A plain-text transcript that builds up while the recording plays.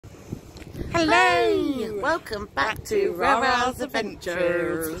Hello! Welcome back to Rara's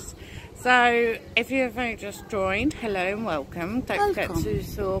Adventures. So, if you have only just joined, hello and welcome. Don't forget to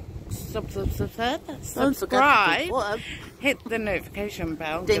subscribe, hit the notification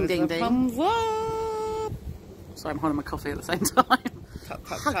bell, ding ding ding, thumbs up. Sorry, I'm holding my coffee at the same time.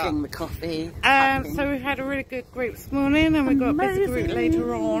 Hugging the coffee. So we've had a really good group this morning, and we've got a busy group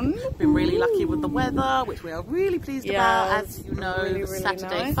later on. Been really lucky with the weather, which we are really pleased about. As you know, really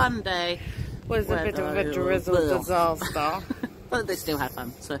Saturday nice. Fun Day Was a bit of a drizzle disaster. But they still had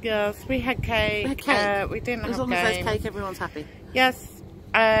fun. So. Yes, we had cake. We had cake. We didn't have as long as there's cake, everyone's happy. Yes.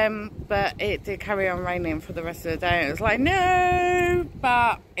 But it did carry on raining for the rest of the day. It was like, no,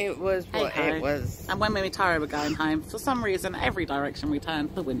 but it was what it was. And when me and Tara were going home, for some reason, every direction we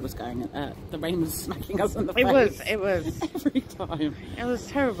turned, the wind was going, the rain was smacking us in the face. It was. Every time. It was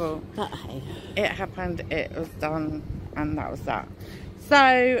terrible. But hey. It happened, it was done, and that was that.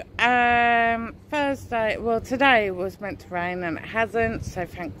 So, Thursday, well, today was meant to rain and it hasn't, so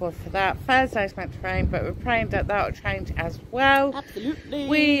thank God for that. Thursday's meant to rain, but we're praying that will change as well. Absolutely.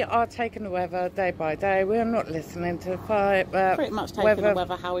 We are taking the weather day by day. We're not listening to the fight, but pretty much taking the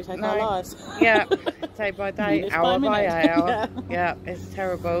weather how we take our lives. Yeah, day by day, hour by hour. Yeah, it's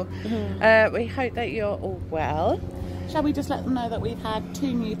terrible. We hope that you're all well. Shall we just let them know that we've had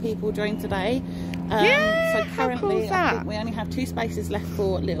 2 new people join today? Yeah, so currently I think we only have 2 spaces left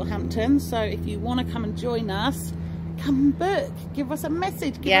for Littlehampton. So if you want to come and join us, come and book. Give us a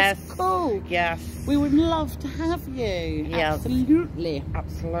message. Give us a call. Yes. We would love to have you. Yes. Absolutely.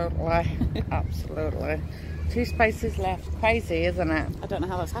 Absolutely. Absolutely. 2 spaces left. Crazy, isn't it? I don't know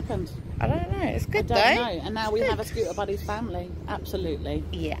how that's happened. I don't know. It's good though. I don't know. And now we have a Scooter Buddies family. Absolutely.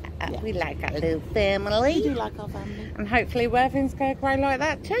 Yeah. We like our little family. We do like our family. And hopefully Worthing's going to grow like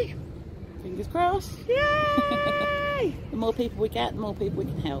that too. Fingers crossed. Yay! The more people we get, the more people we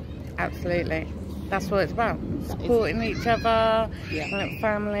can help. Absolutely. That's what it's about. Supporting each other, like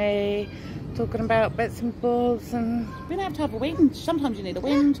family, talking about bits and bobs, and being able to have a wind. Sometimes you need a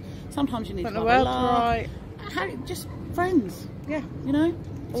wind, sometimes you need to have a laugh. Just friends. Yeah. You know?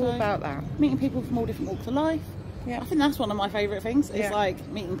 All about that. Meeting people from all different walks of life. Yeah. I think that's one of my favourite things. It's like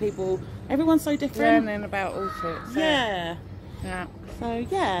meeting people. Everyone's so different. Learning about all sorts. Yeah. Yeah. So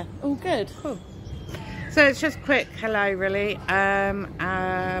yeah, all good. Cool. So it's just quick hello really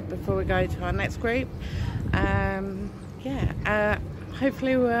before we go to our next group.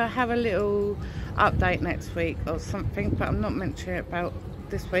 Hopefully we'll have a little update next week or something, but I'm not mentioning it about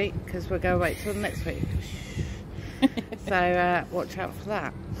this week because we're going to wait till next week. So watch out for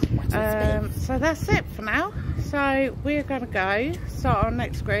that. So that's it for now. So we're going to go start our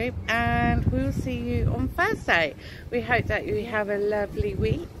next group and we'll see you on Thursday. We hope that you have a lovely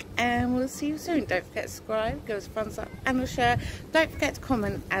week and we'll see you soon. Don't forget to subscribe, give us a thumbs up and a share. Don't forget to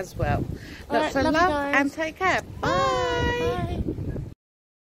comment as well. Lots of love and take care. Bye. Bye.